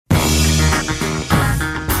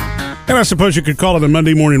And I suppose you could call it a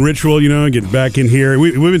Monday morning ritual, and get back in here.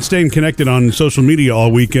 We've been staying connected on social media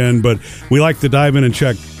all weekend, but we like to dive in and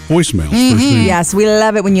check voicemails. First thing. Yes, we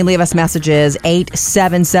love it when you leave us messages,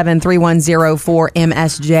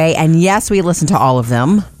 877-310-4MSJ. And yes, we listen to all of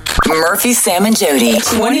them. Murphy, Sam, and Jody,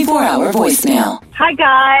 24-hour voicemail. Hi,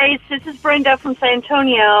 guys. This is Brenda from San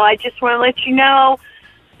Antonio. I just want to let you know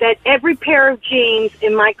that every pair of jeans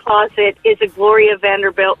in my closet is a Gloria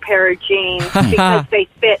Vanderbilt pair of jeans because they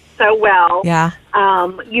fit so well. Yeah.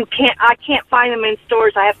 I can't find them in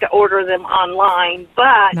stores. I have to order them online.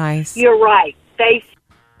 But Nice. You're right. They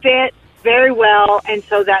fit very well, and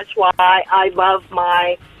so that's why I love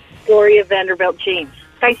my Gloria Vanderbilt jeans.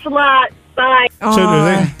 Thanks a lot. Bye. So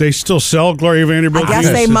do they still sell Gloria Vanderbilt? I guess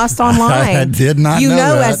jeans? they must online. I did not know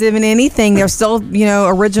that. As if in anything, there's still,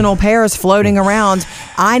 original pairs floating around.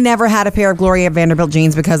 I never had a pair of Gloria Vanderbilt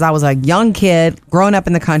jeans because I was a young kid growing up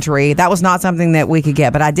in the country. That was not something that we could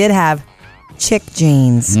get, but I did have chick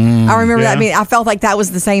jeans. I remember that. I mean, I felt like that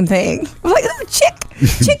was the same thing. I was like, ooh,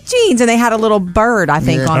 chick jeans. And they had a little bird, I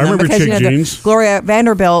think, on I them. remember Because, chick jeans. Gloria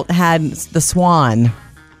Vanderbilt had the swan.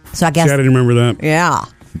 So I guess. See, I didn't remember that. Yeah.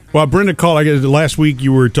 Well, Brenda called. I guess last week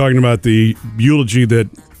you were talking about the eulogy that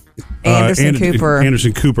Anderson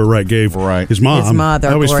Cooper gave Right. his mom. His mother,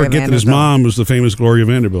 I always Gloria forget that his Vanderbilt. mom was the famous Gloria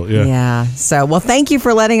Vanderbilt. Yeah. Yeah. So, well, thank you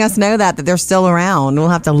for letting us know that they're still around. We'll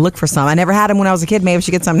have to look for some. I never had them when I was a kid. Maybe we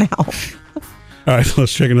should get some now. All right,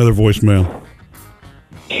 let's check another voicemail.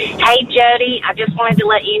 Hey, Jody, I just wanted to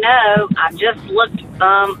let you know, I just looked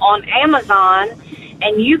on Amazon,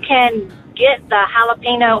 and you can get the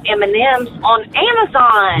jalapeno M&Ms on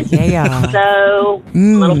Amazon. Yeah. So, a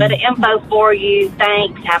little bit of info for you.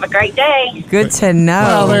 Thanks. Have a great day. Good to know.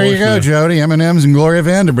 Well, there you go, Jody. M&M's and Gloria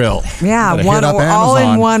Vanderbilt. Yeah, Gotta hit up all in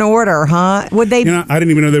Amazon. one order, huh? Would they? I didn't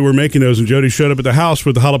even know they were making those, and Jody showed up at the house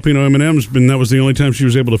with the jalapeno M&Ms, and that was the only time she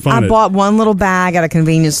was able to find I it. bought one little bag at a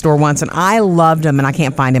convenience store once, and I loved them, and I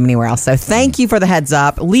can't find them anywhere else. So thank you for the heads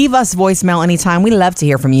up. Leave us voicemail anytime. We love to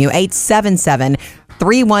hear from you.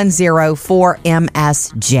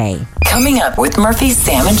 877-310-4MSJ. Coming up with Murphy,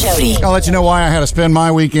 Sam, and Jody. I'll let you know why I had to spend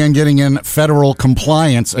my weekend getting in federal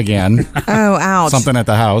compliance again. Oh, ouch. Something at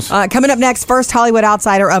the house. Coming up next, first Hollywood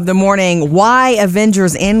Outsider of the morning, why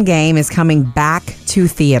Avengers Endgame is coming back to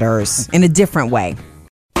theaters in a different way.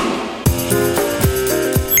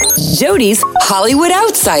 Jody's Hollywood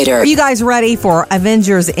Outsider. Are you guys ready for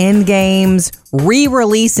Avengers Endgame's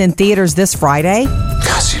re-release in theaters this Friday?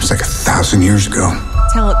 God, seems like 1,000 years ago.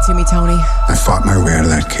 Tell it to me, Tony. I fought my way out of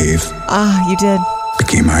that cave. You did.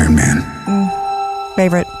 Became Iron Man.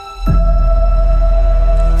 Favorite.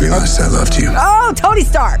 Realized I loved you. Oh, Tony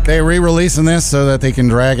Stark. They re-releasing this so that they can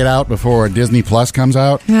drag it out before Disney Plus comes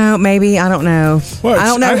out? No, maybe. I don't know. Well, I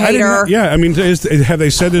don't know, hater. I mean, have they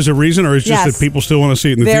said there's a reason, or is just Yes. that people still want to see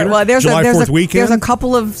it in the theater? Well, there's July 4th a weekend? there's a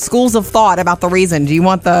couple of schools of thought about the reason. Do you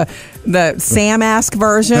want the Sam-esque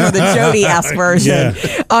version or the Jody-esque version?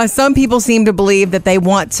 Yeah. Some people seem to believe that they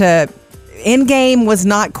want to. Endgame was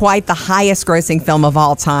not quite the highest grossing film of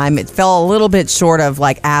all time. It fell a little bit short of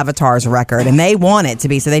like Avatar's record, and they want it to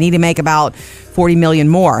be, so they need to make about 40 million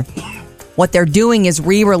more. What they're doing is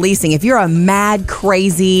re-releasing. If you're a mad,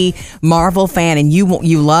 crazy Marvel fan and you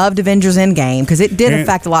loved Avengers Endgame, because it did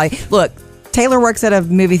affect a lot of... Look, Taylor works at a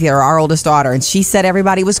movie theater, our oldest daughter, and she said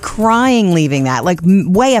everybody was crying leaving that, like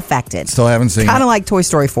way affected. Still haven't seen it. Kind of like Toy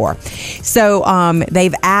Story 4. So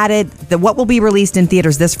they've added what will be released in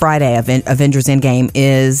theaters this Friday of Avengers Endgame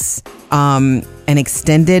is an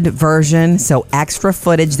extended version, so extra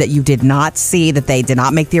footage that you did not see, that they did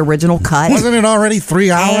not make the original cut. Wasn't it already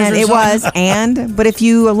 3 hours And or it something? was, but if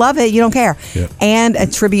you love it, you don't care. Yeah. And a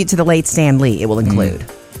tribute to the late Stan Lee, it will include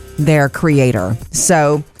their creator.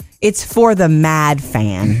 So it's for the mad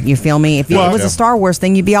fan. You feel me? If it was a Star Wars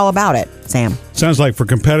thing, you'd be all about it, Sam. Sounds like for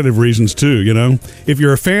competitive reasons, too, If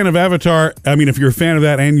you're a fan of Avatar, if you're a fan of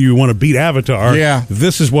that and you want to beat Avatar,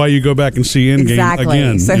 this is why you go back and see Endgame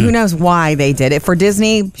again. So who knows why they did it. For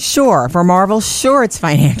Disney, sure. For Marvel, sure, it's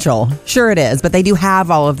financial. Sure it is. But they do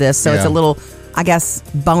have all of this, so it's a little, I guess,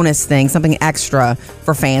 bonus thing, something extra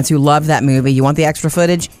for fans who love that movie. You want the extra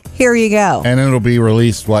footage? Here you go. And it'll be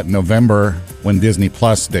released, November when Disney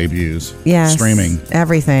Plus debuts? Yes. Streaming.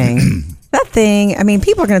 Everything. That thing,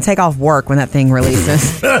 people are going to take off work when that thing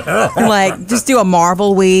releases. Like, just do a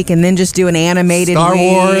Marvel week and then just do an animated Star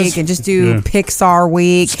week Wars. and just do Pixar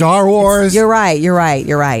week. Star Wars. You're right.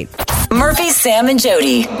 Murphy, Sam, and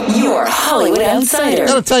Jody, your Hollywood Outsider. I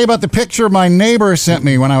got to tell you about the picture my neighbor sent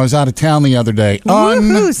me when I was out of town the other day.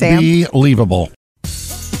 Woohoo, Sam. Unbelievable.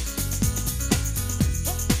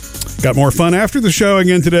 Got more fun after the show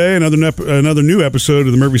again today. Another new episode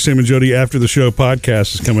of the Murphy, Sam, and Jody After the Show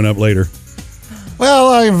podcast is coming up later. Well,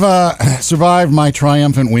 I've survived my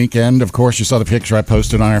triumphant weekend. Of course, you saw the picture I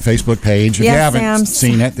posted on our Facebook page. If you haven't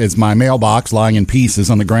seen it, it's my mailbox lying in pieces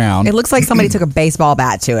on the ground. It looks like somebody took a baseball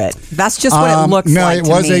bat to it. That's just what it looks like. No, it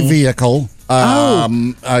was a vehicle. How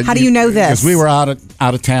do you know this? Because we were out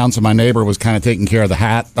of town, so my neighbor was kind of taking care of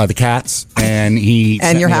the cats, and he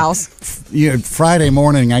and your house. Friday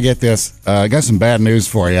morning, I get this. I got some bad news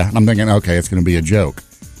for you. I'm thinking, okay, it's going to be a joke.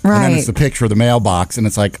 Right. And then it's the picture of the mailbox, and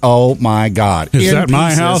it's like, oh my God. Is that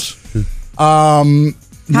my house? How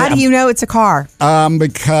do you know it's a car?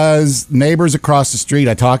 Because neighbors across the street,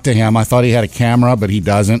 I talked to him. I thought he had a camera, but he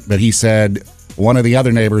doesn't. But he said one of the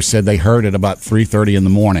other neighbors said they heard it about 3:30 in the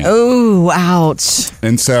morning. Oh, ouch.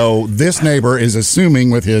 And so this neighbor is assuming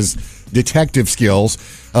with his detective skills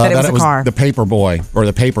that it was the paper boy or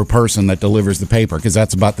the paper person that delivers the paper, because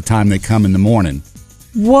that's about the time they come in the morning.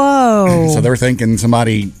 Whoa. So they're thinking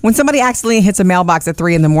when somebody accidentally hits a mailbox at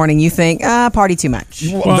 3 a.m, you think, party too much.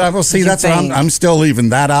 Well, see, that's what I'm still leaving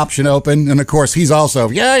that option open. And of course, he's also,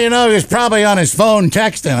 he's probably on his phone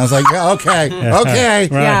texting. I was like, okay,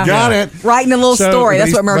 got it. Writing a little story.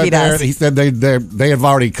 That's what Murphy does. He said they have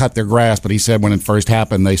already cut their grass, but he said when it first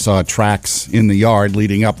happened, they saw tracks in the yard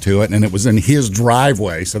leading up to it, and it was in his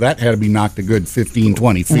driveway. So that had to be knocked a good 15,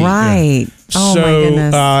 20 feet. Right. Yeah. Oh, my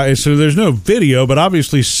goodness. So there's no video, but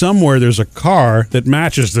obviously somewhere there's a car that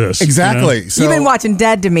matches this. Exactly. You know? So you've been watching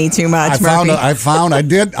Dead to Me too much, Murphy. I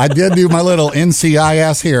did do my little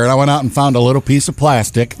NCIS here, and I went out and found a little piece of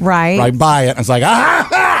plastic. Right by it. I was like,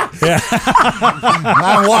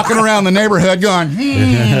 I'm walking around the neighborhood going,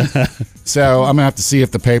 So I'm going to have to see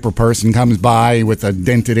if the paper person comes by with a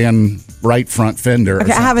dented in right front fender.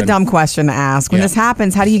 Okay, I have a dumb question to ask. When this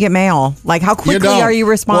happens, how do you get mail? Like, how quickly are you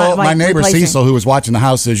responding? Well, my neighbor Cecil, who was watching the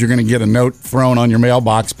house, says you're going to get a note thrown on your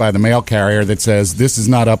mailbox by the mail carrier that says, this is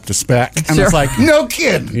not up to spec. And it's like, no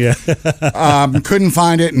kidding. Yeah. Couldn't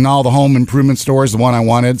find it in all the home improvement stores, the one I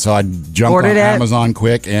wanted, so I jumped on Amazon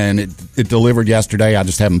quick, and it delivered yesterday. I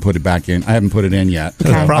just haven't put it back in. I haven't put it in yet.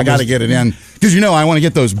 Okay. I got to get it in. Because I want to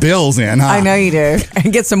get those bills in. Huh? I know you do.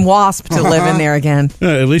 And get some wasp to live in there again.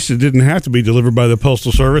 At least it didn't have to be delivered by the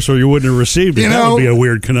Postal Service, or you wouldn't have received it. That would be a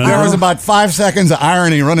weird conundrum. There was about 5 seconds of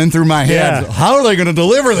irony running through my head. Yeah. How are they going to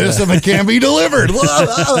deliver this if it can't be delivered?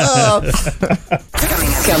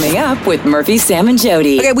 Coming up with Murphy, Sam, and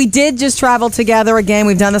Jody. Okay, we did just travel together again.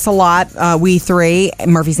 We've done this a lot. We three,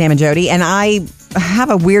 Murphy, Sam, and Jody. And I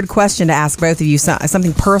have a weird question to ask both of you.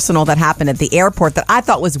 Something personal that happened at the airport that I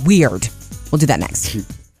thought was weird. We'll do that next.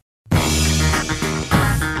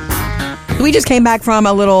 We just came back from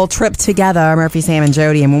a little trip together, Murphy, Sam, and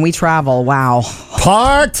Jody, and when we travel, wow.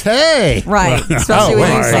 Party! Right, especially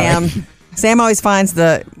with you, Sam. Sam always finds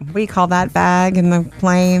what do you call that bag in the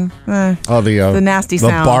plane? The nasty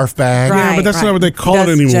sound. The barf bag. Right, yeah, but that's not what they call it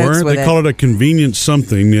anymore. They call it a convenient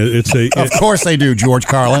something. Of course they do, George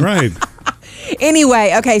Carlin. Right.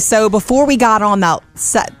 Anyway, okay, so before we got on the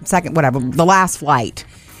the last flight,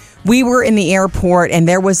 we were in the airport, and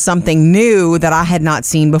there was something new that I had not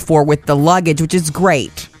seen before with the luggage, which is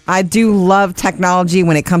great. I do love technology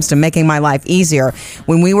when it comes to making my life easier.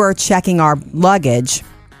 When we were checking our luggage,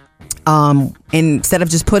 instead of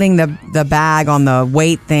just putting the bag on the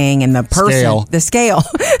weight thing and the scale,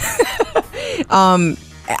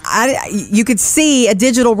 you could see a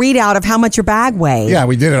digital readout of how much your bag weighed. Yeah,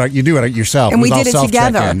 we did it. You do it yourself. And we did it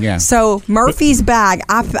together. Yeah. So Murphy's bag,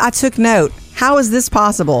 I took note. How is this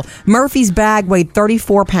possible? Murphy's bag weighed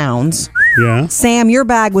 34 pounds. Yeah. Sam, your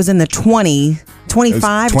bag was in the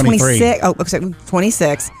 25, 26. Oh,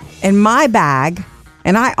 26. And my bag,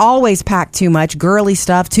 and I always pack too much girly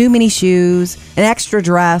stuff, too many shoes, an extra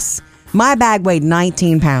dress. My bag weighed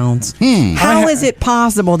 19 pounds. How is it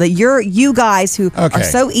possible that you guys who are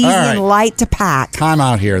so easy and light to pack? Time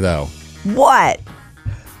out here, though. What?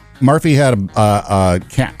 Murphy had a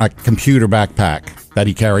computer backpack that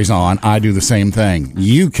he carries on. I do the same thing.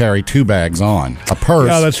 You carry 2 bags on. A purse.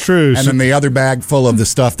 Yeah, that's true. And then the other bag full of the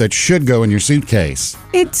stuff that should go in your suitcase.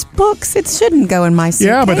 It's books. It shouldn't go in my suitcase.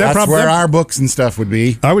 Yeah, but that's where our books and stuff would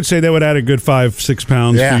be. I would say that would add a good 5-6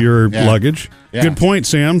 pounds to your luggage. Yeah. Good point,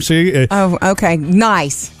 Sam. See? Okay.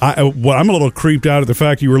 Nice. I'm a little creeped out at the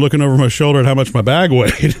fact you were looking over my shoulder at how much my bag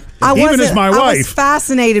weighed. Even as my wife. I was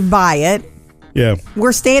fascinated by it. Yeah.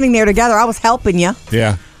 We're standing there together. I was helping you.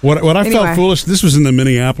 Yeah. What I felt foolish, this was in the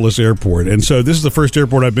Minneapolis airport. And so this is the first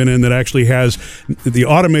airport I've been in that actually has the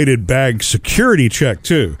automated bag security check,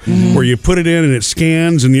 too, where you put it in and it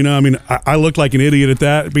scans. And, I looked like an idiot at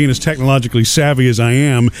that. Being as technologically savvy as I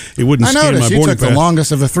am, it wouldn't scan my boarding pass. You took the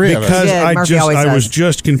longest of the three of us. Because I was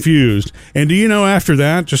just confused. And do you know, after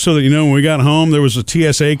that, just so that you know, when we got home, there was a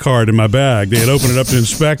TSA card in my bag. They had opened it up to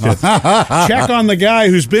inspect it. Check on the guy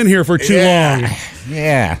who's been here for too long.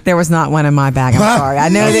 Yeah. There was not one in my bag. I'm sorry. I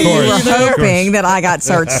know that you were hoping that I got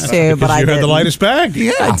searched too, but I didn't. You had the lightest bag?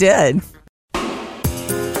 Yeah. I did.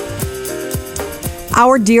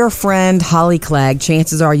 Our dear friend Holly Clegg,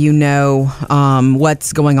 chances are you know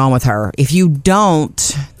what's going on with her. If you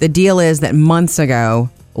don't, the deal is that months ago,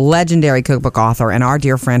 legendary cookbook author and our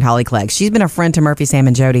dear friend Holly Clegg, she's been a friend to Murphy, Sam,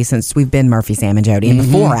 and Jody since we've been Murphy, Sam, and Jody, and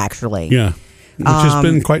before, actually. Yeah. Which has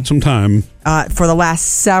been quite some time. For the last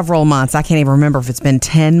several months, I can't even remember if it's been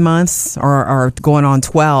 10 months or going on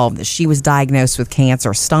 12, that she was diagnosed with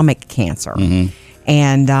cancer, stomach cancer.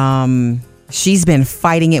 And she's been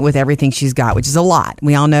fighting it with everything she's got, which is a lot.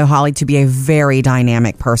 We all know Holly to be a very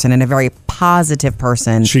dynamic person and a very positive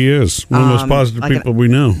person. She is one of the most positive people we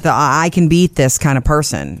know. The I can beat this kind of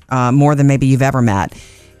person, more than maybe you've ever met.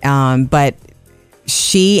 But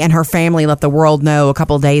she and her family let the world know a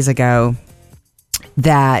couple of days ago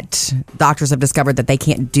that doctors have discovered that they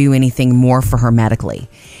can't do anything more for her medically.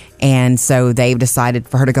 And so they've decided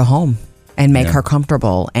for her to go home and make her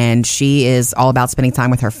comfortable. And she is all about spending time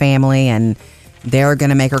with her family, and they're going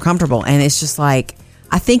to make her comfortable. And it's just like,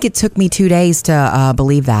 I think it took me 2 days to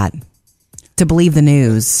believe that, to believe the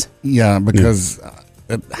news. Yeah, because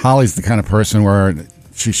Holly's the kind of person where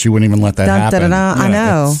she wouldn't even let that happen. I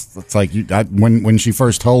know. It's like when she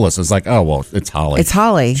first told us, it's like, oh, well, it's Holly. It's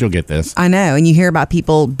Holly. She'll get this. I know. And you hear about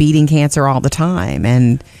people beating cancer all the time.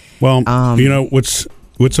 And well, what's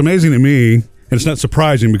amazing to me, and it's not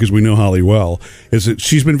surprising because we know Holly well, is that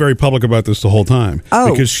she's been very public about this the whole time.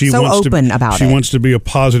 Oh, because she so wants open about she it. wants to be a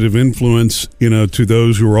positive influence, to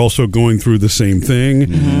those who are also going through the same thing,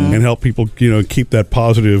 and help people, keep that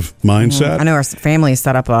positive mindset. I know her family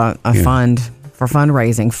set up a fund for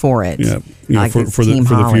fundraising for it. Yeah, for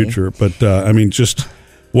the future. But just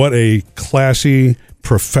what a classy,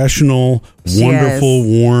 professional, wonderful,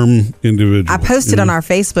 warm individual. I posted on our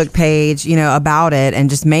Facebook page, about it, and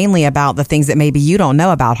just mainly about the things that maybe you don't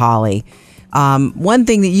know about Holly. One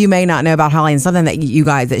thing that you may not know about Holly, and something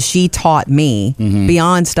that she taught me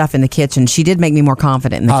beyond stuff in the kitchen, she did make me more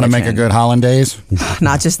confident in the kitchen. How to make a good hollandaise?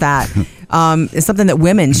 Not just that. It's something that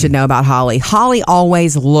women should know about Holly. Holly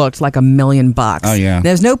always looked like $1 million. Oh yeah.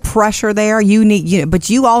 There's no pressure there. You need, but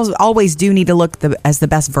you always do need to look as the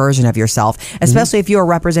best version of yourself, especially if you are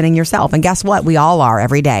representing yourself. And guess what? We all are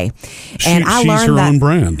every day. And she's her own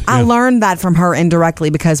brand. I learned that from her indirectly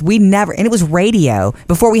because we never, and it was radio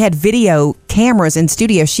before we had video cameras in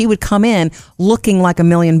studio. She would come in looking like $1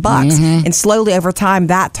 million, and slowly over time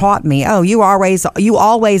that taught me, you always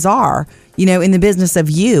are. In the business of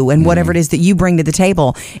you and whatever it is that you bring to the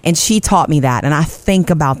table. And she taught me that. And I think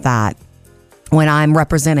about that when I'm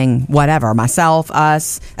representing whatever, myself,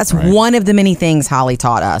 us. That's one of the many things Holly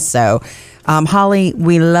taught us. So, Holly,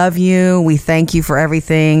 we love you. We thank you for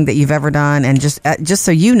everything that you've ever done. And just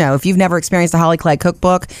so you know, if you've never experienced the Holly Clegg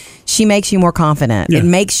cookbook, she makes you more confident. It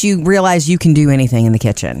makes you realize you can do anything in the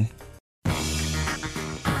kitchen.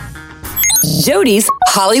 Jody's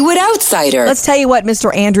Hollywood Outsider. Let's tell you what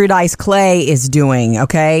Mr. Andrew Dice Clay is doing,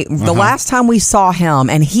 okay? The last time we saw him,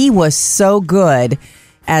 and he was so good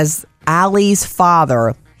as Allie's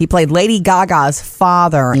father. He played Lady Gaga's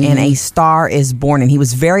father in A Star Is Born, and he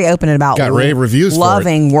was very open about got rave reviews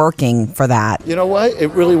loving working for that. You know what? It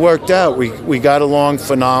really worked out. We got along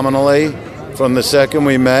phenomenally from the second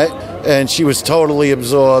we met, and she was totally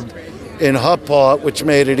absorbed in her part, which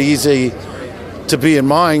made it easy to be in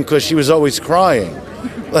mine because she was always crying,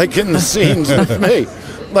 like in the scenes with me,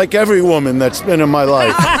 like every woman that's been in my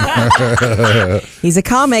life. He's a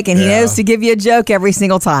comic, and he knows to give you a joke every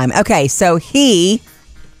single time. Okay, so he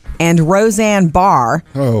and Roseanne Barr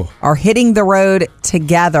are hitting the road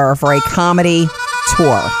together for a comedy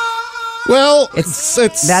tour. Well, that's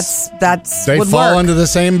they fall into the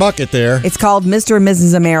same bucket there. It's called Mr. and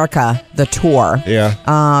Mrs. America, the tour. Yeah.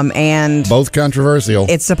 And both controversial.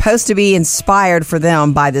 It's supposed to be inspired for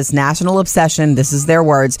them by this national obsession, this is their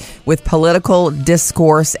words, with political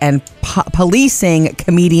discourse and policing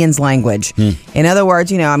comedians' language. In other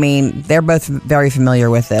words, they're both very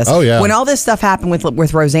familiar with this. Oh, yeah. When all this stuff happened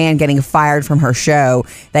with Roseanne getting fired from her show,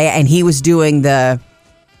 and he was doing the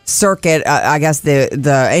circuit, I guess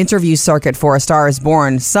the interview circuit for A Star Is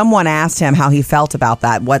Born, someone asked him how he felt about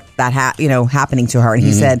that, what that happening to her, and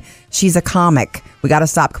he said, she's a comic. We got to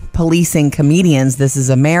stop policing comedians. This is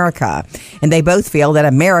America. And they both feel that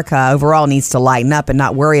America overall needs to lighten up and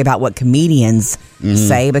not worry about what comedians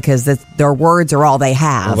say, because their words are all they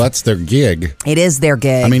have. Well, that's their gig. It is their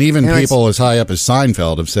gig. I mean, even people as high up as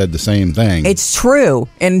Seinfeld have said the same thing. It's true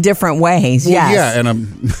in different ways, well, yes. Yeah, in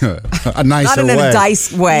a nicer way. Not in a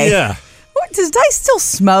Dice way. Yeah. What, does Dice still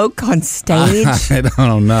smoke on stage? I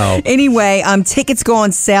don't know. Anyway, tickets go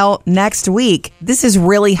on sale next week. This is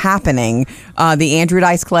really happening. The Andrew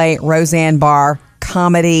Dice Clay Roseanne Barr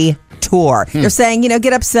comedy tour. They're saying,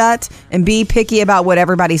 get upset and be picky about what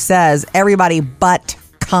everybody says. Everybody but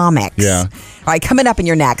comics. Yeah. All right, coming up in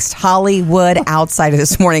your next Hollywood Outsider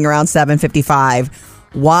this morning around 7:55.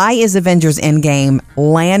 Why is Avengers Endgame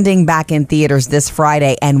landing back in theaters this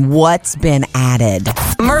Friday, and what's been added?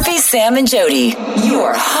 Murphy, Sam, and Jody,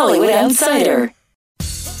 your Hollywood Outsider.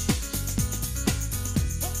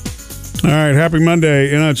 All right, happy Monday.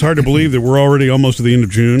 It's hard to believe that we're already almost to the end of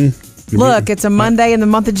June. Look, it's a Monday in the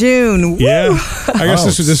month of June. Yeah. I guess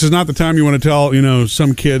this is not the time you want to tell,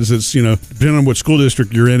 some kids it's, depending on what school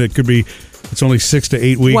district you're in, it could be it's only 6 to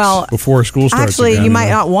 8 weeks before school starts. Actually, again, you might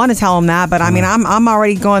not want to tell them that, but I mean, I'm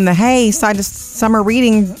already going summer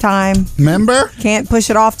reading time. Remember? Can't push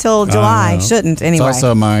it off till July. Shouldn't anyway. It's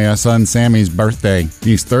also my son Sammy's birthday.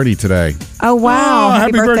 He's 30 today. Oh wow!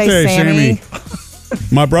 Happy birthday, Sammy.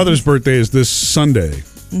 My brother's birthday is this Sunday.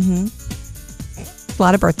 A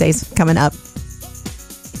lot of birthdays coming up.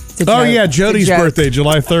 Oh yeah, Jody's birthday,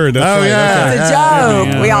 July 3rd. That's right. Yeah. It's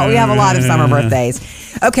a joke. Yeah. We have a lot of summer birthdays.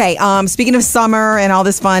 Okay, speaking of summer and all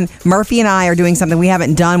this fun, Murphy and I are doing something we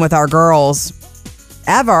haven't done with our girls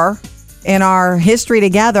ever in our history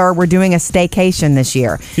together. We're doing a staycation this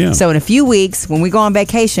year. Yeah. So in a few weeks, when we go on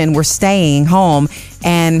vacation, we're staying home,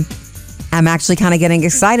 and I'm actually kind of getting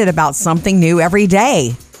excited about something new every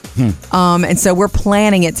day. And so we're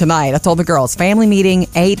planning it tonight. I told the girls, family meeting,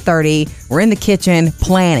 8:30. We're in the kitchen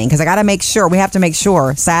planning because we have to make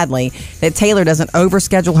sure, sadly, that Taylor doesn't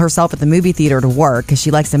overschedule herself at the movie theater to work because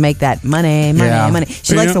she likes to make that money.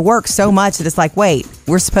 She likes to work so much that it's like, wait,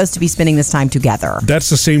 we're supposed to be spending this time together. That's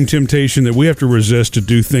the same temptation that we have to resist to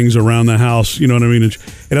do things around the house. You know what I mean?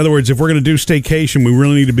 In other words, if we're going to do staycation, we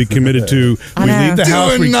really need to be committed to we leave the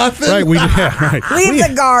house. Doing nothing. Right. Right. Leave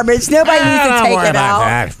the garbage. Nobody needs to take it out.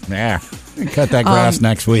 That. Yeah. Cut that grass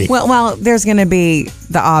next week. Well, there's going to be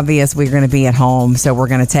the obvious. We're going to be at home, so we're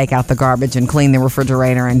going to take out the garbage and clean the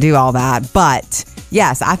refrigerator and do all that. But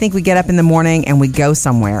yes, I think we get up in the morning and we go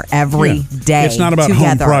somewhere every day. It's not about together.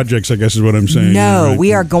 home projects, I guess is what I'm saying. No, right?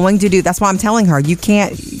 we are going to do. That's why I'm telling her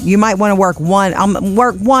you might want to work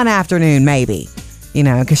one afternoon maybe,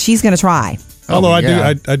 because she's going to try. Although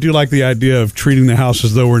I do like the idea of treating the house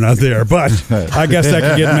as though we're not there, but I guess that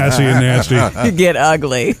could get messy and nasty. Get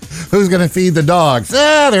ugly. Who's going to feed the dogs?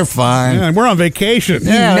 They're fine. Yeah, we're on vacation.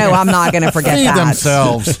 Yeah, no, I'm not going to forget feed that.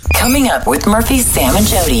 themselves. Coming up with Murphy, Sam, and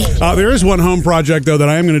Jody. There is one home project, though, that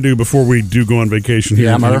I am going to do before we do go on vacation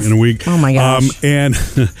here in a week. Oh, my gosh. And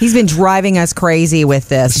he's been driving us crazy with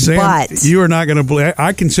this, Sam, but you are not going to believe.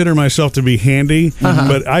 I consider myself to be handy,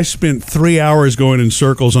 but I spent 3 hours going in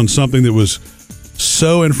circles on something that was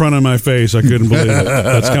so in front of my face, I couldn't believe it.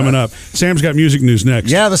 That's coming up. Sam's got music news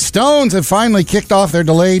next. Yeah, the Stones have finally kicked off their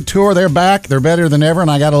delayed tour. They're back. They're better than ever,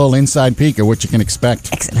 and I got a little inside peek of what you can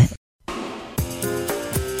expect. Excellent.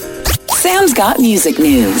 Sam's got music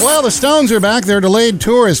news. Well, the Stones are back. Their delayed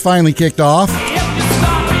tour has finally kicked off.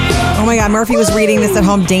 Oh my God, Murphy was reading this at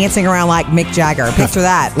home, dancing around like Mick Jagger. Picture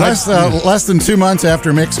that. Less than 2 months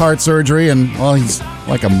after Mick's heart surgery, and he's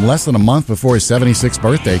like less than a month before his 76th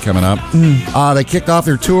birthday coming up. They kicked off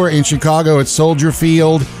their tour in Chicago at Soldier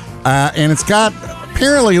Field, and it's got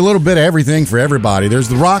apparently a little bit of everything for everybody. There's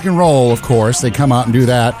the rock and roll, of course. They come out and do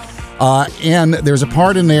that, and there's a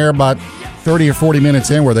part in there about 30 or 40 minutes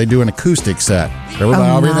in where they do an acoustic set.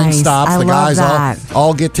 Everything nice. stops. The guys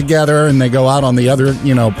all get together and they go out on the other,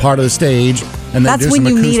 part of the stage. And that's do when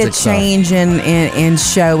some you need a stuff. change in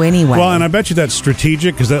show anyway. Well, and I bet you that's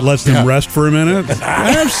strategic because that lets them rest for a minute.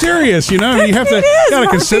 I'm serious, you have to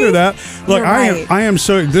consider that. Look, I am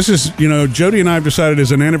so. This is Jody and I have decided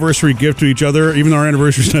as an anniversary gift to each other, even though our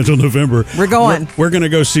anniversary is not until November. We're going. We're going to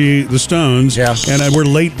go see the Stones. Yeah. And we're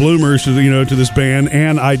late bloomers to to this band,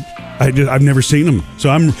 and I've never seen them, so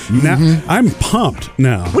I'm pumped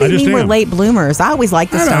now. What do you mean we're late bloomers? I always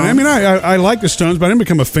liked the Stones. I like the Stones, but I didn't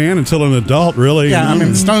become a fan until an adult, really. Yeah,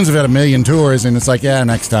 the Stones have had a million tours, and it's like,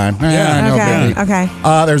 next time. Okay.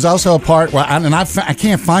 There's also a part where, I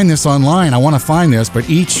can't find this online. I want to find this, but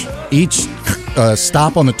each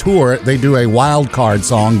stop on the tour, they do a wild card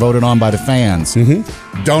song voted on by the fans.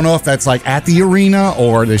 Mm-hmm. Don't know if that's like at the arena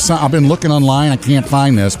or there's some. I've been looking online. I can't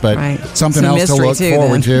find this, but something else to look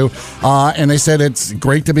forward to. And they said it's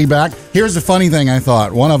great to be back. Here's the funny thing I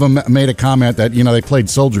thought. One of them made a comment that they played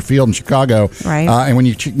Soldier Field in Chicago, right? And when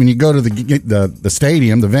you go to the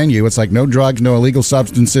stadium, the venue, it's like no drugs, no illegal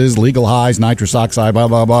substances, legal highs, nitrous oxide, blah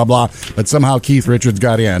blah blah blah. But somehow Keith Richards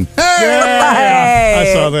got in.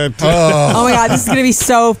 I saw that. Oh my God, this is going to be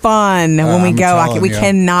so fun when we go. We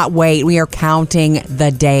cannot wait. We are counting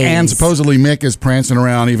the days. And supposedly Mick is prancing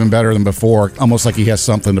around even better than before, almost like he has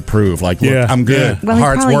something to prove. Like, look, I'm good. Well,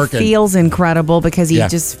 Heart's he working. Feels incredible because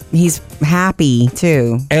he's happy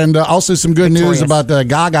too. And also some good news about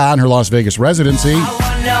Gaga and her Las Vegas residency.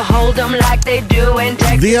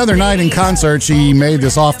 The other night in concert, she made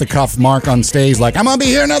this off-the-cuff mark on stage like, I'm going to be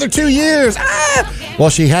here another 2 years. Well,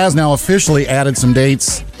 she has now officially added some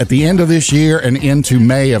dates at the end of this year and into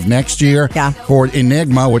May of next year for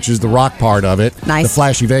Enigma, which is the rock part of it, the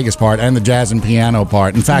Flashy Vegas part, and the jazz and piano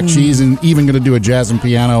part. In fact, she's even going to do a jazz and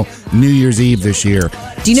piano New Year's Eve this year.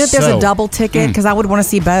 Do you know if there's a double ticket? Because I would want to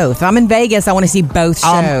see both. If I'm in Vegas, I want to see both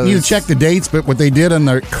shows. You check the dates, but what they did on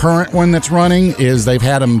the current one that's running is they've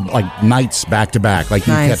had them like nights back to back. Like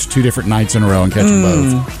you catch 2 different nights in a row and catch them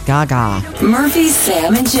both. Gaga. Murphy,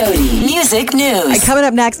 Sam, and Jody. Music news. Coming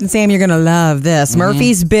up next, and Sam, you're going to love this.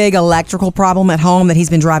 Murphy's big electrical problem at home that he's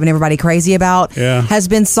been driving everybody crazy about has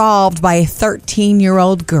been solved by a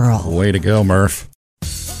 13-year-old girl. Way to go, Murph.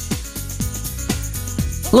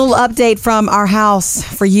 Little update from our house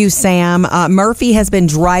for you, Sam. Murphy has been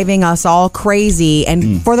driving us all crazy,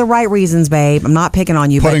 and for the right reasons, babe. I'm not picking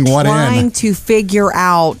on you, but trying to figure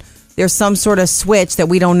out there's some sort of switch that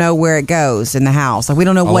we don't know where it goes in the house. Like we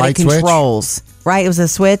don't know what it controls. Switch? Right? It was a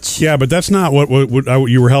switch? Yeah, but that's not what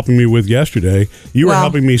you were helping me with yesterday. You were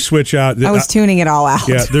helping me switch out. I was tuning it all out.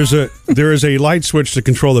 Yeah, there is a light switch to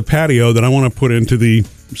control the patio that I want to put into the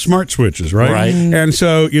smart switches, right? Right. And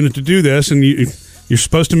so, to do this, and you're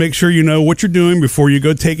supposed to make sure you know what you're doing before you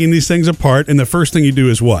go taking these things apart. And the first thing you do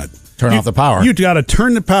is what? Turn off the power. You've got to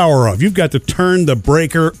turn the power off. You've got to turn the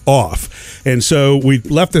breaker off. And so we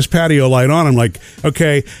left this patio light on. I'm like,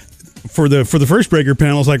 okay. For the first breaker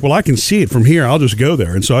panel, it's like, well, I can see it from here. I'll just go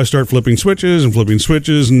there. And so I start flipping switches, and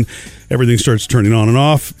everything starts turning on and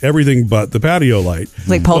off, everything but the patio light.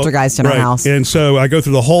 Like poltergeist in our house. And so I go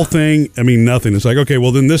through the whole thing. I mean, nothing. It's like, okay,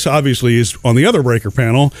 well, then this obviously is on the other breaker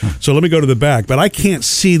panel. So let me go to the back. But I can't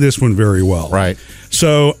see this one very well. Right.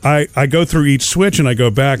 So I go through each switch, and I go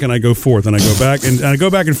back, and I go forth, and I go back, and I go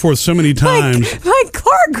back and forth so many times. Like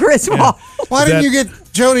Clark Griswold. Yeah. Why didn't you get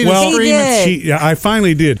Jody to scream? I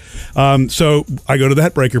finally did. So I go to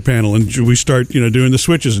that breaker panel, and we start, doing the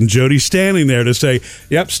switches, and Jody's standing there to say,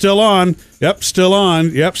 "Yep, still on. Yep, still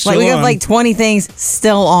on. Yep, still on." We have 20 things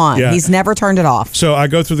still on. Yeah. He's never turned it off. So I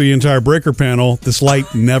go through the entire breaker panel. This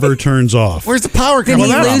light never turns off. Where's the power coming?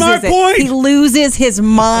 Well, that's my point. He loses his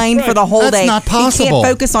mind for the whole day. That's not possible. He can't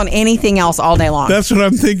focus on anything else all day long. That's what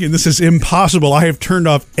I'm thinking. This is impossible. I have turned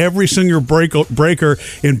off every single breaker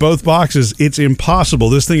in both boxes. It's impossible.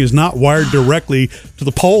 This thing is not wired directly to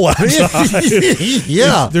the pole outside.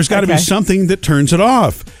 Yeah. There's got to be something that turns it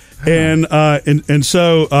off. And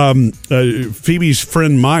so Phoebe's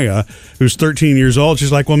friend Maya, who's 13 years old,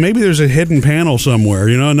 she's like, well, maybe there's a hidden panel somewhere,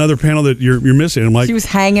 another panel that you're missing. I'm like, she was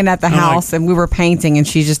hanging at the house, and we were painting, and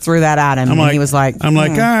she just threw that at him, and he was like,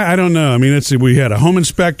 I don't know. I mean, we had a home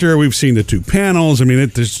inspector. We've seen the 2 panels. I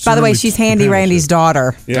mean, by the way, she's Handy Randy's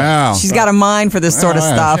daughter. Yeah. She's got a mind for this sort of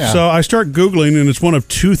stuff. Yeah. So I start Googling, and it's one of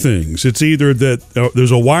 2 things. It's either that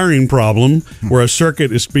there's a wiring problem where a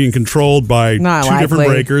circuit is being controlled by 2 different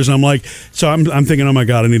breakers. I'm like, so I'm thinking, oh my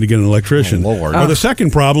God, I need to get an electrician. Oh, Lord. Or the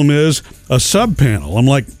second problem is a sub panel. I'm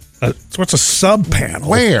like, what's a sub panel?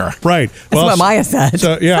 Where? Right. That's what Maya said.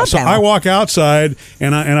 So I walk outside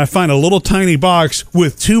and I find a little tiny box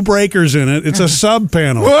with 2 breakers in it. It's a sub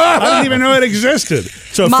panel. I didn't even know it existed.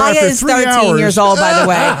 So Maya after is 3 13 hours, years old, by the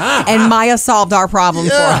way, and Maya solved our problem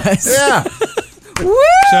for us. Yeah. Woo!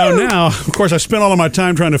 So now, of course, I spent all of my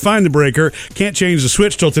time trying to find the breaker. Can't change the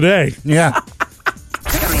switch till today. Yeah.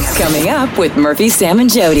 Coming up with Murphy, Sam,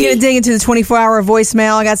 and Jody. Gonna dig into the 24-hour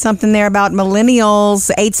voicemail. I got something there about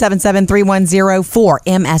millennials.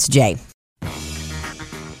 877-310-4MSJ.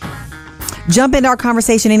 Jump into our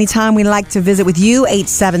conversation anytime. We'd like to visit with you.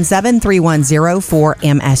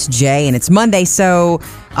 877-310-4MSJ. And it's Monday, so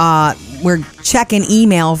we're checking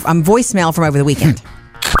voicemail from over the weekend.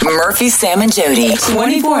 Murphy, Sam, and Jody.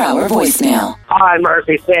 24-hour voicemail. Hi,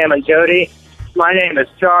 Murphy, Sam, and Jody. My name is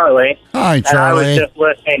Charlie. Hi, Charlie. And I was just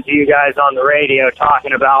listening to you guys on the radio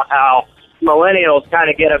talking about how millennials kind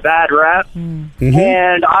of get a bad rep. Mm-hmm.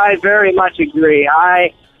 And I very much agree.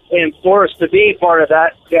 I am forced to be part of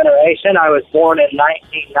that generation. I was born in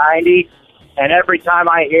 1990, and every time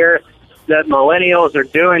I hear that millennials are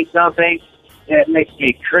doing something, it makes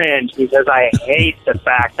me cringe because I hate the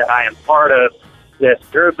fact that I am part of this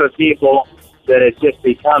group of people that is just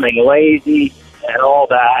becoming lazy and all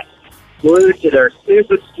that, glued to their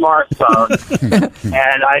stupid smartphones.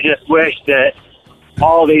 And I just wish that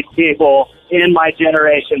all these people in my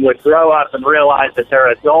generation would grow up and realize that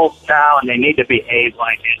they're adults now and they need to behave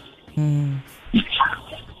like it.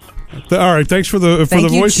 All right, thanks for the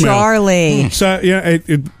voicemail, Charlie. So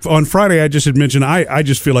on Friday, I just had mentioned I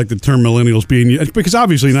just feel like the term millennials being, because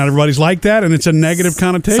obviously not everybody's like that, and it's a negative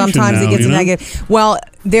connotation. Sometimes now, it gets a negative. Well,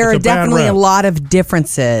 there are definitely a lot of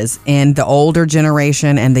differences in the older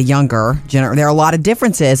generation and the younger generation. There are a lot of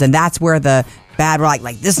differences, and that's where the bad,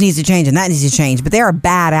 like this needs to change and that needs to change. But there are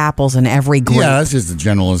bad apples in every group. Yeah, that's just a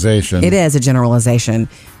generalization. It is a generalization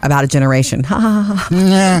about a generation.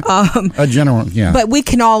 A general, yeah. But we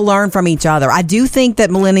can all learn from each other. I do think that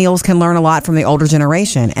millennials can learn a lot from the older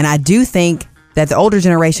generation. And I do think that the older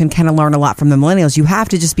generation can learn a lot from the millennials. You have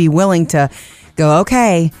to just be willing to go,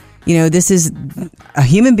 okay, this is a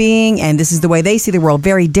human being and this is the way they see the world,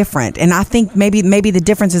 very different. And I think maybe the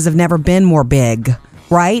differences have never been more big.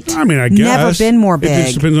 Right? I mean, I guess. Never been more big. It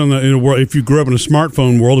just depends on the world. If you grew up in a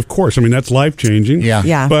smartphone world, of course. I mean, that's life-changing.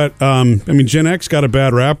 Yeah. But, I mean, Gen X got a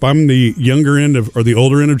bad rap. I'm the younger end of, or the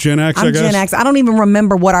older end of Gen X, I guess. I'm Gen X. I don't even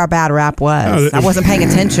remember what our bad rap was. I wasn't paying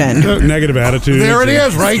attention. Negative attitude. There it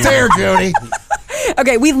is, right there, Jody.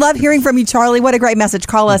 Okay, we love hearing from you, Charlie. What a great message.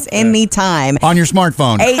 Call us anytime. On your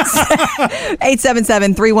smartphone.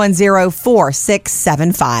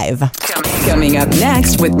 877-310-4675. Coming up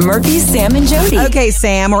next with Murphy, Sam, and Jody. Okay,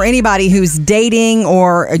 Sam, or anybody who's dating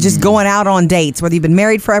or just going out on dates, whether you've been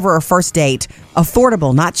married forever or first date,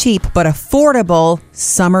 affordable, not cheap, but affordable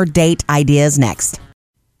summer date ideas next.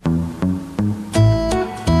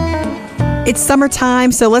 It's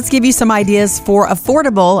summertime, so let's give you some ideas for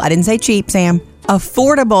affordable, I didn't say cheap, Sam,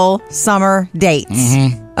 affordable summer dates.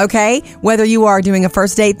 Okay? Whether you are doing a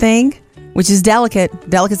first date thing, which is delicate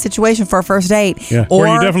situation for a first date. Yeah. Or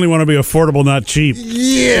you definitely want to be affordable, not cheap.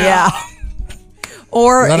 Yeah.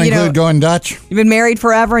 Or, does that include going Dutch? You've been married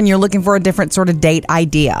forever and you're looking for a different sort of date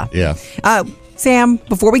idea. Yeah. Sam,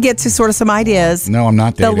 before we get to sort of some ideas. No, I'm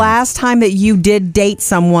not dating. The last time that you did date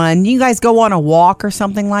someone, you guys go on a walk or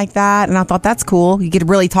something like that, and I thought that's cool. You get to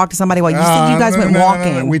really talk to somebody while you said you guys went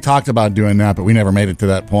walking. No. We talked about doing that, but we never made it to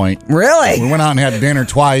that point. Really? We went out and had dinner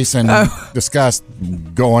twice and discussed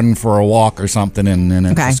going for a walk or something, and then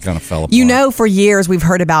it just kind of fell apart. For years we've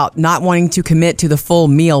heard about not wanting to commit to the full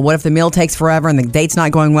meal. What if the meal takes forever and the date's not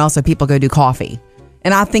going well, so people go do coffee?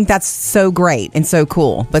 And I think that's so great and so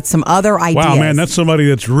cool. But some other ideas. Wow, man, that's somebody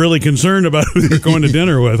that's really concerned about who you're going to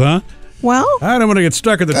dinner with, huh? Well, I don't want to get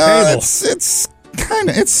stuck at the table. It's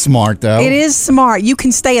smart, though. It is smart. You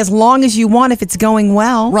can stay as long as you want if it's going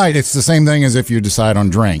well. Right. It's the same thing as if you decide on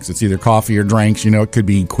drinks. It's either coffee or drinks. It could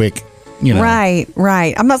be quick. Right.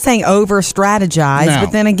 I'm not saying over strategize,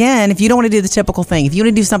 but then again, if you don't want to do the typical thing, if you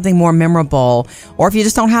want to do something more memorable, or if you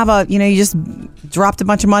just don't have you just dropped a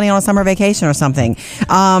bunch of money on a summer vacation or something.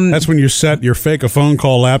 That's when you fake a phone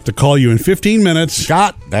call app to call you in 15 minutes.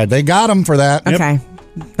 They got them for that. Okay. Yep.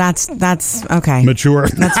 That's okay. Mature.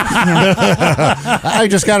 I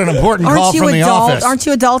just got an important call from the office. Aren't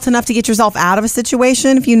you adult enough to get yourself out of a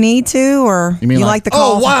situation if you need to, or you like the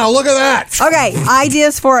call? Oh wow! Look at that. Okay,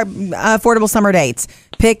 ideas for affordable summer dates: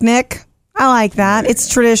 picnic. I like that. It's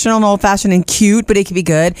traditional and old-fashioned and cute, but it can be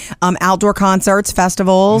good. Outdoor concerts,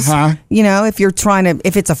 festivals.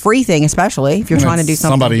 If it's a free thing, especially if you're trying to do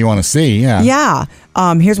somebody you want to see. Yeah. Yeah.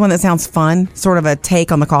 Here's one that sounds fun. Sort of a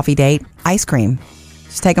take on the coffee date: ice cream.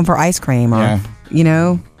 Just take them for ice cream, or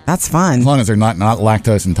that's fun. As long as they're not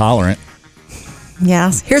lactose intolerant.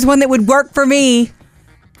 Yes. Here's one that would work for me.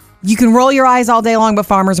 You can roll your eyes all day long, but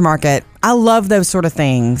farmer's market. I love those sort of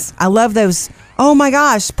things. I love those. Oh my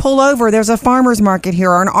gosh, pull over. There's a farmer's market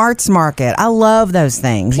here or an arts market. I love those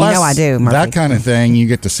things. Plus, I do, Murphy. That kind of thing, you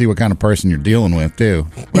get to see what kind of person you're dealing with, too.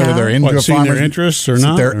 Whether they're into a farmer's their interests or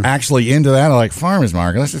not. They're actually into that, like farmer's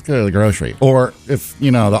market. Let's just go to the grocery. Or if,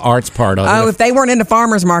 the arts part of it. Oh, if they weren't into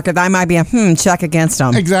farmer's market, that might be a check against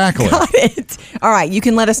them. Exactly. Got it. All right, you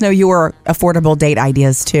can let us know your affordable date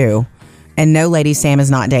ideas, too. And no, ladies, Sam is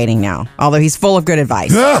not dating now, although he's full of good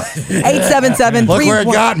advice. 877 Look where it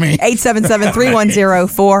got me.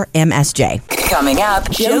 877-310-4MSJ. Coming up,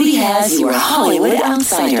 Jody has your Hollywood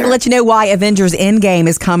Outsider. I'll let you know why Avengers Endgame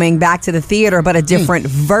is coming back to the theater, but a different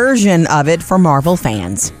version of it for Marvel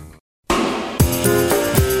fans.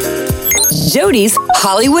 Jody's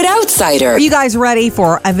Hollywood Outsider. Are you guys ready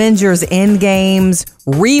for Avengers Endgame's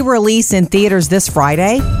re-release in theaters this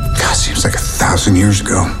Friday? God, seems like 1,000 years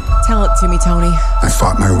ago. Tell it to me, Tony. I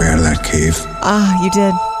fought my way out of that cave. You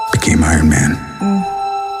did. Became Iron Man.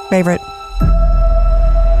 Favorite.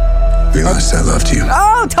 Realized I loved you.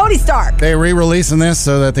 Oh, Tony Stark. They re-releasing this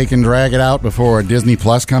so that they can drag it out before Disney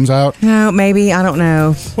Plus comes out? No, maybe. I don't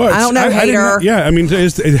know. Well, I don't know, hater. I mean,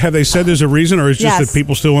 have they said there's a reason, or is it just that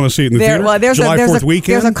people still want to see it in the theater? Well, July 4th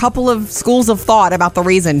weekend? There's a couple of schools of thought about the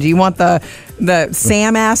reason. Do you want the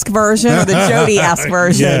Sam-esque version or the Jody-esque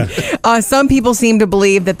version? Yeah. Some people seem to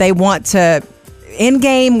believe that they want to...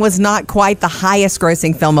 Endgame was not quite the highest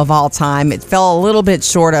grossing film of all time. It fell a little bit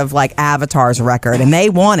short of like Avatar's record, and they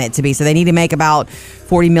want it to be, so they need to make about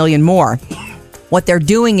 40 million more. What they're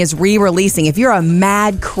doing is re-releasing. If you're a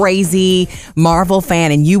mad, crazy Marvel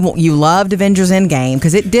fan and you loved Avengers Endgame,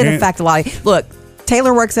 because it did affect a lot of... Look,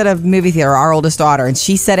 Taylor works at a movie theater, our oldest daughter, and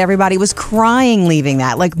she said everybody was crying leaving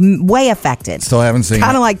that, like way affected. Still haven't seen it.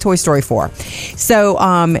 Kind of like Toy Story 4. So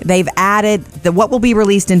they've added what will be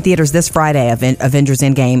released in theaters this Friday of Avengers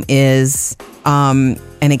Endgame is an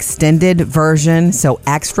extended version, so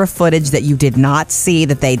extra footage that you did not see,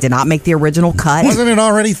 that they did not make the original cut. Wasn't it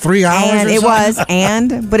already 3 hours? And it was,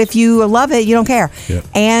 but if you love it, you don't care. Yep.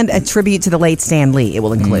 And a tribute to the late Stan Lee, it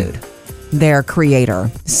will include their creator.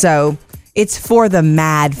 So it's for the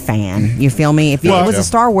mad fan. You feel me? If it was a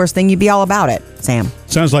Star Wars thing, you'd be all about it, Sam.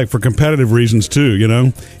 Sounds like for competitive reasons, too, you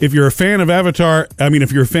know? If you're a fan of Avatar,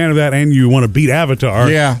 if you're a fan of that and you want to beat Avatar,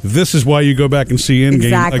 this is why you go back and see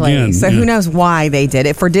Endgame again. So who knows why they did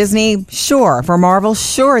it. For Disney, sure. For Marvel,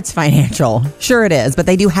 sure, it's financial. Sure it is. But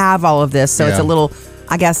they do have all of this, so it's a little,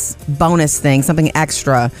 I guess, bonus thing, something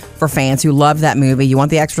extra for fans who love that movie. You want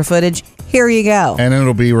the extra footage? Here you go. And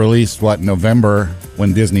it'll be released, November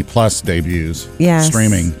when Disney Plus debuts? Yes.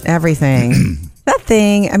 Streaming. Everything. That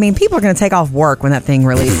thing, people are going to take off work when that thing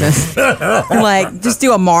releases. Like, just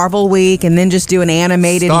do a Marvel week and then just do an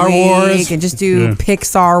animated Star week Wars. and just do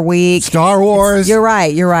Pixar week. Star Wars. You're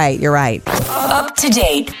right. Up to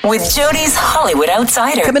date with Jody's Hollywood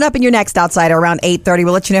Outsider. Coming up in your next Outsider around 8:30,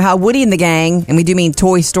 we'll let you know how Woody and the gang, and we do mean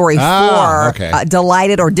Toy Story 4,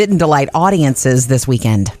 delighted or didn't delight audiences this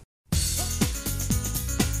weekend.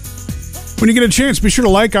 When you get a chance, be sure to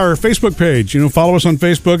like our Facebook page. Follow us on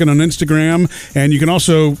Facebook and on Instagram, and you can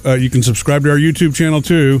also you can subscribe to our YouTube channel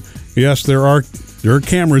too. Yes, there are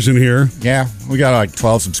cameras in here. Yeah, we got like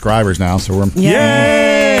 12 subscribers now, so we're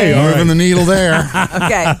yay! Moving the needle there.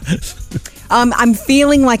 Okay. I'm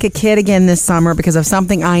feeling like a kid again this summer because of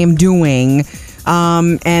something I am doing.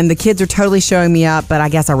 And the kids are totally showing me up, but I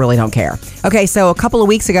guess I really don't care. Okay, so a couple of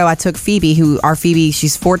weeks ago, I took Phoebe,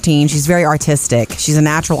 she's 14. She's very artistic. She's a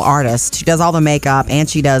natural artist. She does all the makeup, and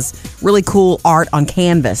she does really cool art on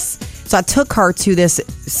canvas. So I took her to this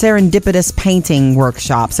serendipitous painting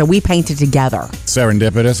workshop. So we painted together.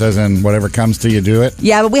 Serendipitous, as in whatever comes to you, do it?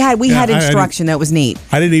 Yeah, but we had instruction that was neat.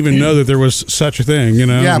 I didn't even know that there was such a thing,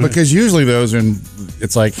 Yeah, because usually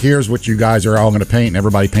it's like, here's what you guys are all going to paint, and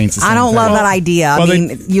everybody paints the same thing. I don't love that idea.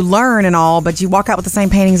 You learn and all, but you walk out with the same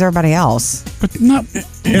paintings as everybody else. But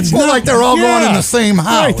it's not like they're all going in the same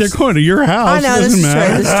house. Right, they're going to your house. I know, it doesn't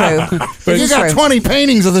matter. This is true. But you got 20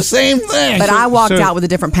 paintings of the same thing. But I walked out with a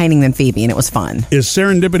different painting than Phoebe, and it was fun. Is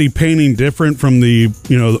serendipity painting different from what's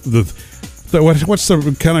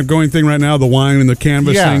the kind of going thing right now? The wine and the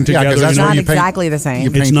canvas thing together. Yeah, that's not exactly the same.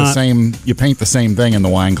 You paint the same thing in the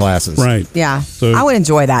wine classes, right? Yeah, so I would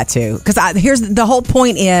enjoy that too. Because here's the whole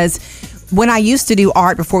point is, when I used to do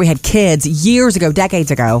art before we had kids years ago,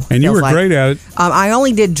 decades ago, and you were great at it. I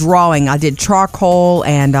only did drawing. I did charcoal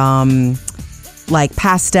and like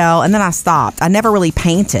pastel, and then I stopped. I never really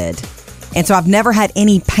painted. And so I've never had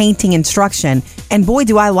any painting instruction. And boy,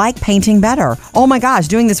 do I like painting better. Oh my gosh,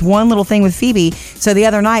 doing this one little thing with Phoebe. So the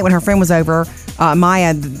other night when her friend was over,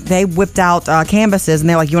 Maya, they whipped out canvases and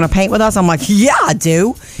they're like, you want to paint with us? I'm like, yeah, I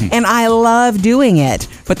do. And I love doing it.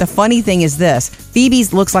 But the funny thing is this,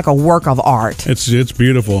 Phoebe's looks like a work of art. It's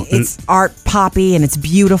beautiful. It's art poppy and it's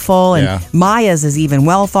beautiful. And Maya's is even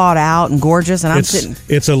well thought out and gorgeous. And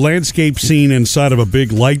it's a landscape scene inside of a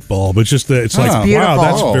big light bulb. It's just that it's like, wow,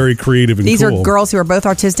 that's very creative and These cool. are girls who are both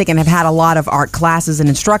artistic and have had a lot of art classes and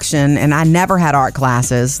instruction. And I never had art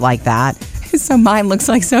classes like that. So mine looks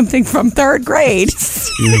like something from third grade.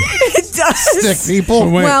 It does. Stick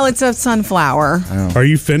people. Well, it's a sunflower. Oh. Are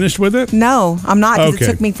you finished with it? No, I'm not. Okay.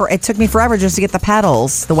 It took me forever just to get the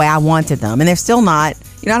petals the way I wanted them, and they're still not.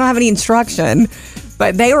 I don't have any instruction,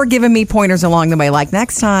 but they were giving me pointers along the way. Like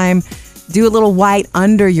next time, do a little white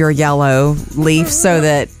under your yellow leaf so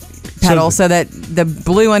that petal so that the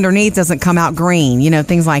blue underneath doesn't come out green.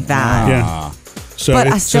 Things like that. Yeah. So, But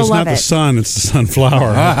I still it's love not it. the sun, it's the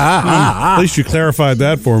sunflower. At least you clarified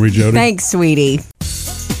that for me, Jody. Thanks, sweetie.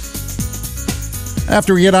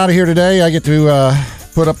 After we get out of here today, I get to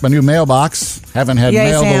put up my new mailbox. Haven't had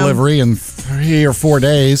Yay, mail Sam. delivery in 3 or 4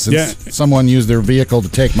 days since someone used their vehicle to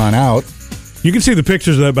take mine out. You can see the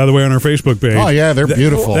pictures of that, by the way, on our Facebook page. Oh, yeah, they're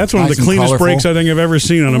beautiful. That's one Nice of the and cleanest colorful. breaks I think I've ever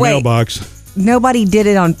seen on a Wait. mailbox. Nobody did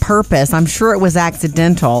it on purpose. I'm sure it was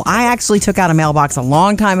accidental. I actually took out a mailbox a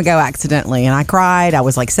long time ago accidentally, and I cried. I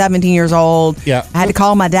was like 17 years old. Yeah. I had to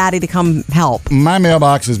call my daddy to come help. My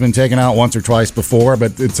mailbox has been taken out once or twice before,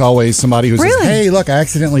 but it's always somebody who Really? says, hey, look, I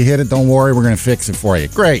accidentally hit it. Don't worry, we're going to fix it for you.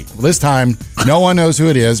 Great. Well, this time, no one knows who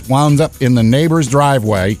it is. Wound up in the neighbor's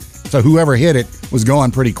driveway. So whoever hit it was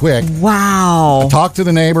going pretty quick. Wow. Talked to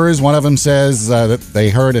the neighbors. One of them says that they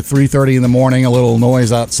heard at 3:30 in the morning a little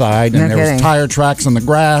noise outside, and No there kidding. was tire tracks on the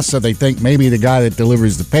grass, so they think maybe the guy that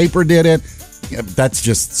delivers the paper did it. Yeah, that's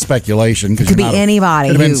just speculation. It could be anybody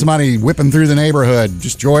Could have been who- somebody whipping through the neighborhood,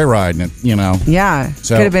 just joyriding it, Yeah.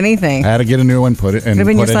 So, could have been anything. I had to get a new one, put it in. Could have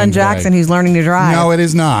been your put it son in today. Jackson who's learning to drive. No, it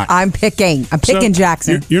is not. I'm picking So,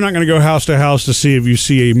 Jackson. You're not going to go house to house to see if you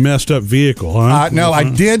see a messed up vehicle, huh? No, I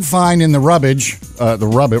did find in the rubble.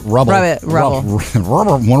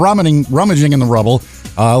 When rummaging in the rubble,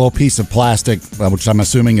 a little piece of plastic, which I'm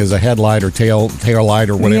assuming is a headlight or tail light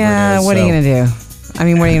or whatever Yeah, it is. what are you going to do? I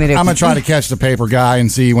mean, what are you going to do? I'm going to try to catch the paper guy and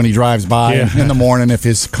see when he drives by in the morning if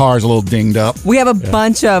his car's a little dinged up. We have a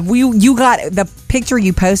bunch of you got the picture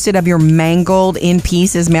you posted of your mangled in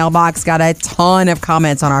pieces mailbox got a ton of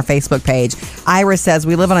comments on our Facebook page. Iris says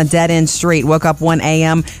we live on a dead end street. Woke up 1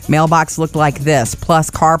 a.m. Mailbox looked like this plus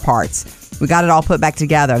car parts. We got it all put back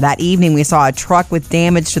together. That evening we saw a truck with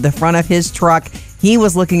damage to the front of his truck. He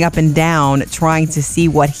was looking up and down trying to see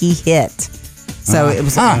what he hit. So it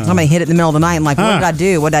was somebody hit it in the middle of the night and like, what did I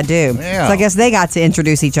do? What did I do? Yeah. So I guess they got to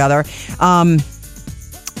introduce each other.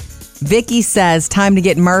 Vicky says, time to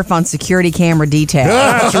get Murph on security camera detail.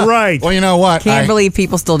 That's right. Well, you know what? Can't believe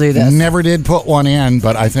people still do this. Never did put one in,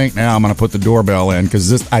 but I think now I'm going to put the doorbell in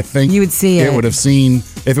because I think You would see it. It would have seen,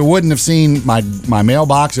 if it wouldn't have seen my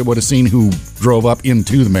mailbox, it would have seen who drove up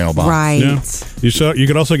into the mailbox. Right. Yeah. You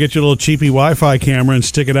could also get your little cheapy Wi-Fi camera and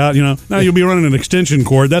stick it out. Now you'll be running an extension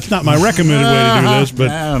cord. That's not my recommended way to do this, but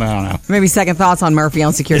No. Maybe second thoughts on Murphy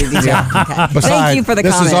on security detail. Okay. Besides, Thank you for the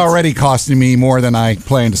this comments. is already costing me more than I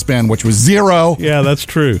planned to spend, which was $0. yeah, that's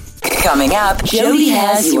true. Coming up, Jody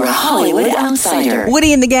has your Hollywood Outsider.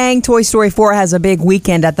 Woody and the Gang, Toy Story 4 has a big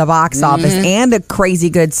weekend at the box office and a crazy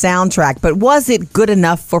good soundtrack. But was it good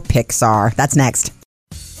enough for Pixar? That's next.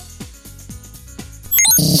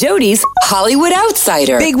 Jody's Hollywood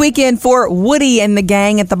Outsider. Big weekend for Woody and the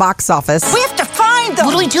Gang at the box office. We have to find them.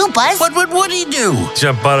 What do we do, Buzz? What would Woody do?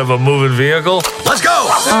 Jump out of a moving vehicle. Let's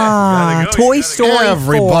go. Toy Story 4.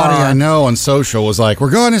 Everybody I know on social was like,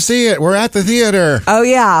 we're going to see it. We're at the theater. Oh,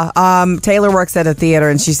 yeah. Taylor works at a theater,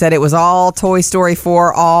 and she said it was all Toy Story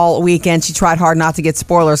 4 all weekend. She tried hard not to get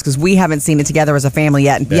spoilers because we haven't seen it together as a family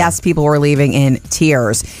yet. And yes, people were leaving in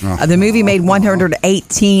tears. The movie made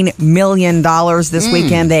 $118 million this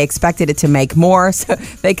weekend. They expected it to make more, so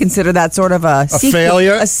they consider that sort of a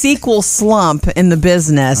failure? a sequel slump in the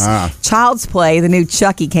business. Child's Play, the new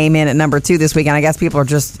Chucky, came in at number 2 this weekend. I guess people are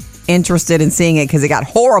just interested in seeing it because it got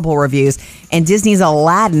horrible reviews. And Disney's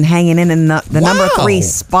Aladdin hanging in the number 3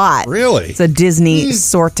 spot. Really? It's a Disney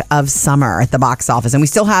sort of summer at the box office. And we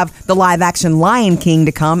still have the live-action Lion King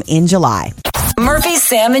to come in July. Murphy,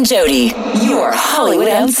 Sam, and Jody, your Hollywood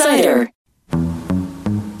Outsider.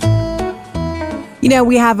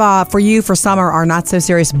 We have for you for summer our Not So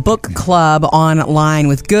Serious book club online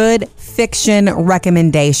with good fiction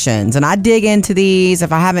recommendations. And I dig into these.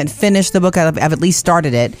 If I haven't finished the book, I've at least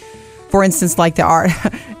started it. For instance, like the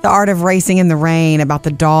art of Racing in the Rain about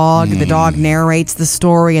the dog. The dog narrates the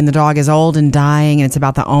story, and the dog is old and dying, and it's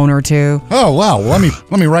about the owner too. Oh, wow. Let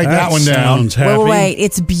me write that one down. Sounds happy. Wait.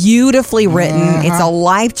 It's beautifully written. It's a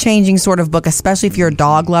life-changing sort of book, especially if you're a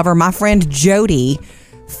dog lover. My friend Jody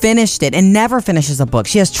finished it and never finishes a book.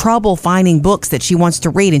 She has trouble finding books that she wants to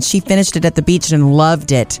read, and she finished it at the beach and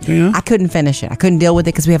loved it. Yeah. I couldn't finish it. I couldn't deal with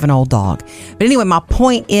it because we have an old dog. But anyway, my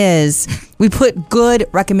point is we put good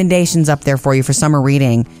recommendations up there for you for summer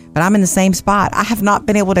reading, but I'm in the same spot. I have not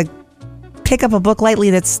been able to pick up a book lately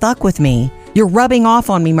that's stuck with me. You're rubbing off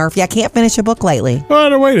on me, Murphy. I can't finish a book lately.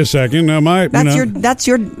 Well, wait a second. Now, That's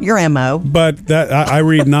your MO. But that I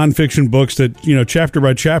read nonfiction books that, chapter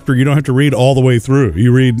by chapter, you don't have to read all the way through.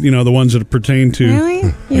 You read, the ones that pertain to. Really? You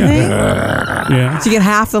think? Yeah. So you get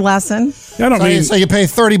half the lesson? I don't So you pay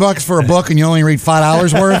 $30 for a book and you only read 5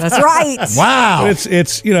 hours worth? That's right. Wow.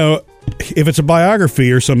 It's if it's a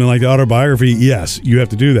biography or something like the autobiography, yes, you have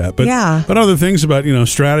to do that. But but other things about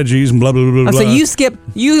strategies and blah blah blah blah. So you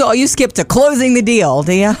skip to closing the deal,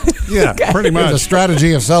 do you? Yeah, pretty much. The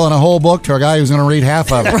strategy of selling a whole book to a guy who's going to read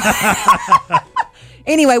half of it.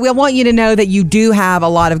 Anyway, we want you to know that you do have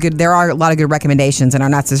there are a lot of good recommendations in our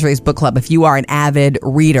Not So Serious Book Club if you are an avid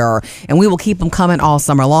reader. And we will keep them coming all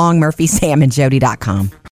summer long.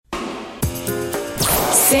 MurphySamandJody.com.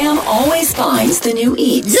 Sam always finds the new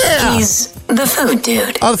eats. Yeah. He's the food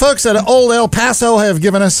dude. The folks at Old El Paso have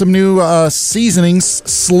given us some new seasonings,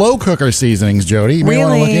 slow cooker seasonings, Jody. You may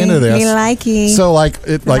want to look into this. We like it. So,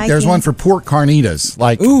 there's one for pork carnitas.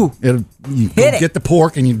 You get the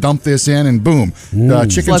pork and you dump this in and boom.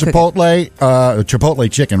 Chicken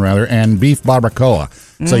chipotle chicken rather, and beef barbacoa.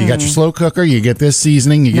 So you got your slow cooker, you get this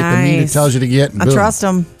seasoning, you get the meat it tells you to get. And I trust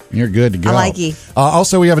them. You're good to go. I like it.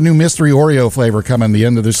 Also, we have a new mystery Oreo flavor coming the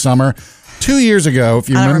end of this summer. 2 years ago, if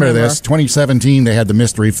you remember this, 2017, they had the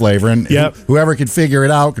mystery flavor, and whoever could figure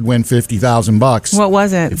it out could win $50,000. What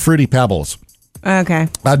was it? Fruity Pebbles. Okay.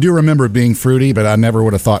 I do remember it being fruity, but I never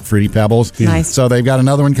would have thought Fruity Pebbles. Nice. So they've got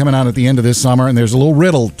another one coming out at the end of this summer, and there's a little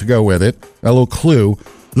riddle to go with it, a little clue.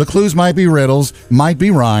 The clues might be riddles, might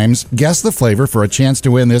be rhymes. Guess the flavor for a chance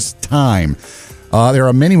to win this time. There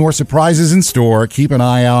are many more surprises in store. Keep an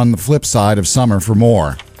eye on the flip side of summer for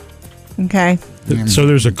more. Okay. So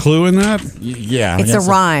there's a clue in that? Yeah. It's a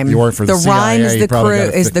rhyme. You work for the rhyme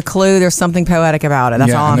CIA, is the clue. There's something poetic about it.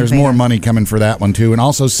 That's all I'm there's saying. more money coming for that one, too. And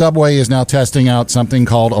also, Subway is now testing out something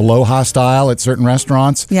called Aloha Style at certain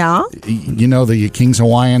restaurants. Yeah. You know, the King's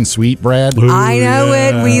Hawaiian sweet bread? Ooh, I know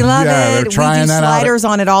it. We love it. They're trying we do that sliders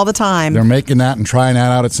on it all the time. They're making that and trying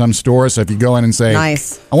that out at some stores. So if you go in and say,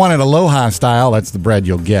 nice, I want it Aloha Style, that's the bread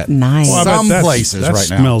you'll get. Nice. Well, some places that right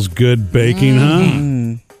now. Smells good baking,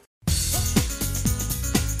 huh?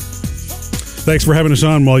 Thanks for having us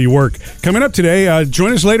on while you work. Coming up today,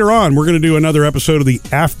 join us later on. We're going to do another episode of the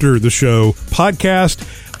After the Show podcast.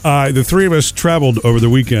 The three of us traveled over the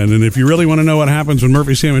weekend, and if you really want to know what happens when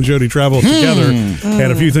Murphy, Sam, and Jody travel together,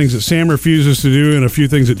 and a few things that Sam refuses to do and a few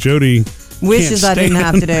things that Jody wishes I didn't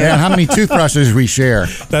have to do. Yeah, how many toothbrushes we share.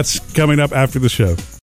 That's coming up after the show.